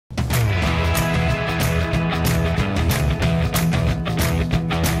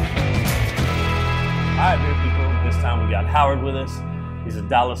Howard with us. He's a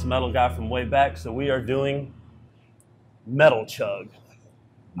Dallas metal guy from way back, so we are doing Metal Chug.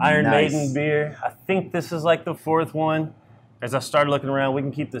 Iron Maiden beer. I think this is like the fourth one. As I started looking around, we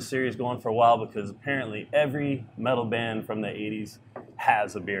can keep this series going for a while because apparently every metal band from the 80s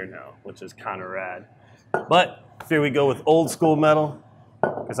has a beer now, which is kind of rad. But here we go with old school metal,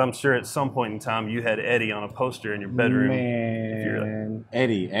 because I'm sure at some point in time you had Eddie on a poster in your bedroom. Man,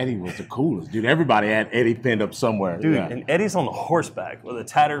 Eddie was the coolest, dude. Everybody had Eddie pinned up somewhere. Dude, and Eddie's on horseback with a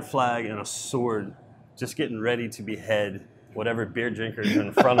tattered flag and a sword, just getting ready to behead whatever beer drinker is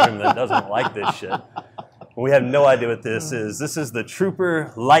in front of him that doesn't like this shit. We have no idea what this is. This is the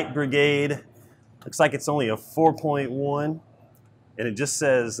Trooper Light Brigade. Looks like it's only a 4.1. And it just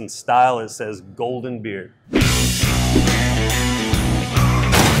says, in style, it says golden beer. I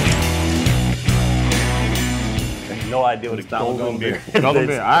have no idea what a golden beer is. Golden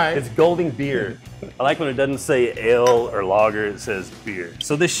beer, all right. It's golden beer. I like when it doesn't say ale or lager, it says beer.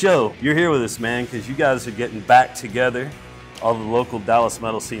 So this show, you're here with us, man, because you guys are getting back together. All the local Dallas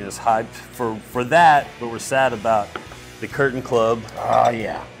metal scene is hyped for that, but we're sad about the Curtain Club. Oh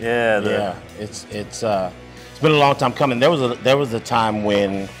yeah. Yeah. It's been a long time coming. There was a time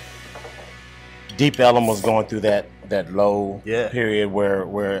when Deep Ellum was going through that low period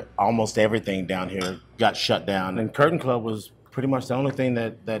where almost everything down here got shut down, and Curtain Club was pretty much the only thing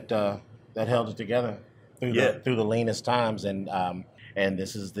that held it together through the leanest times. And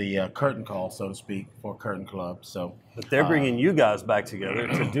this is the curtain call, so to speak, for Curtain Club. So, but they're bringing you guys back together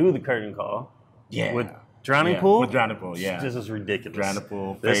to do the curtain call. Yeah. With Drowning Pool? With Drowning Pool, yeah. This is ridiculous. Drowning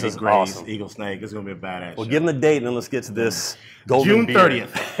Pool, this Faded is Grace, awesome. Eagle Snake. It's going to be a badass Well, show. give them the date and then let's get to this golden June beer.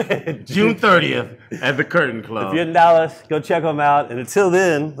 30th. June 30th at the Curtain Club. If you're in Dallas, go check them out. And until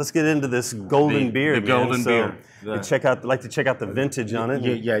then, let's get into this golden beer. The golden beer. Like to check out the vintage on it.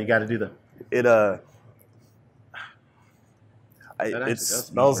 Yeah, you got to do that. It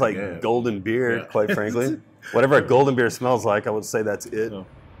smells like good. Golden beer, quite frankly. Whatever a golden beer smells like, I would say that's it. So,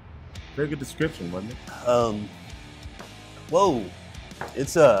 very good description, wasn't it? Whoa,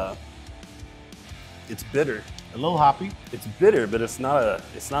 it's bitter. A little hoppy. It's bitter, but it's not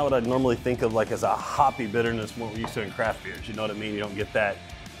what I'd normally think of like as a hoppy bitterness, what we're used to in craft beers. You know what I mean? You don't get that.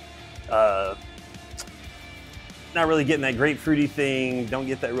 Not really getting that grapefruity thing, don't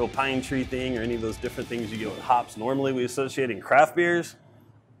get that real pine tree thing or any of those different things you get with hops normally we associate in craft beers.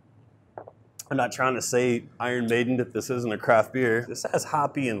 I'm not trying to say Iron Maiden that this isn't a craft beer. This has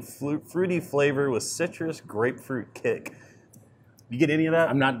hoppy and fruity flavor with citrus grapefruit kick. You get any of that?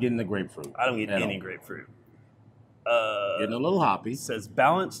 I'm not getting the grapefruit. I don't get any grapefruit. Getting a little hoppy. It says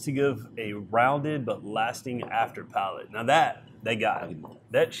balance to give a rounded but lasting after palate. Now that, they got it.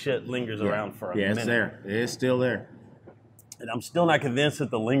 That shit lingers around for a minute. It's there. It's still there. And I'm still not convinced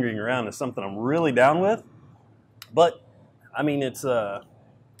that the lingering around is something I'm really down with. But, I mean, it's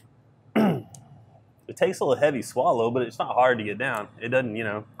it takes a little heavy swallow, but it's not hard to get down. It doesn't, you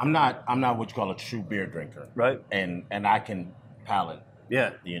know. I'm not what you call a true beer drinker. Right. And I can palate.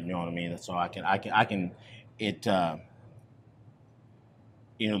 Yeah. You know what I mean? So I can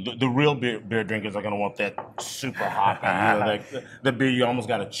the real beer drinkers are gonna want that super hoppy, like the beer you almost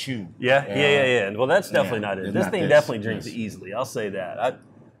gotta chew. Yeah. Well, that's definitely not it. This thing definitely drinks easily. I'll say that.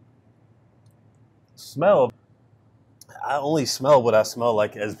 I only smell what I smell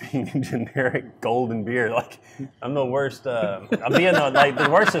like as being generic golden beer. Like I'm the worst. I'm being like the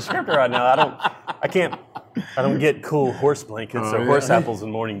worst descriptor right now. I don't get cool horse blankets or horse apples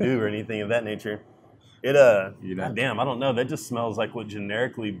and morning dew or anything of that nature. Damn, I don't know. That just smells like what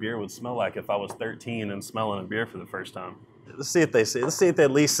generically beer would smell like if I was 13 and smelling a beer for the first time. Let's see if they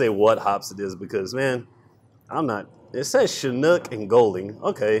at least say what hops it is, because man, I'm not. It says Chinook and Golding.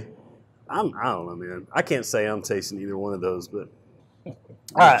 Okay, I don't know, man. I can't say I'm tasting either one of those, but all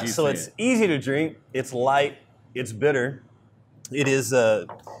right. So it's easy to drink. It's light. It's bitter. It is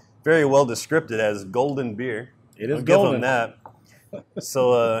very well described as golden beer. It is I'll golden. give them that.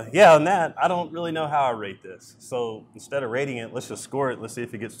 So, yeah, on that, I don't really know how I rate this. So, instead of rating it, let's just score it. Let's see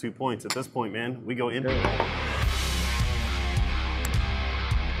if it gets 2 points. At this point, man, we go in. Yeah,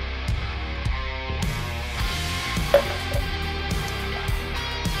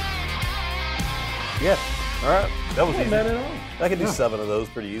 all right. That was easy. I could do 7 of those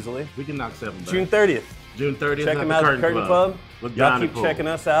pretty easily. We can knock 7 back. June 30th. June 30th. Check them out at the Curtain Club. Y'all keep checking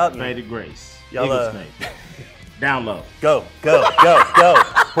us out. Faded Grace. Y'all, DownLo. Go.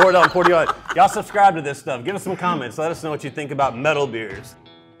 Pour it on. Y'all subscribe to this stuff. Give us some comments. Let us know what you think about metal beers.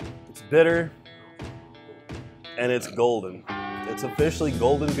 It's bitter, and it's golden. It's officially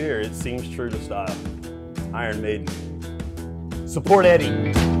golden beer. It seems true to style. Iron Maiden. Support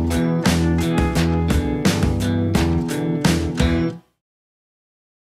Eddie.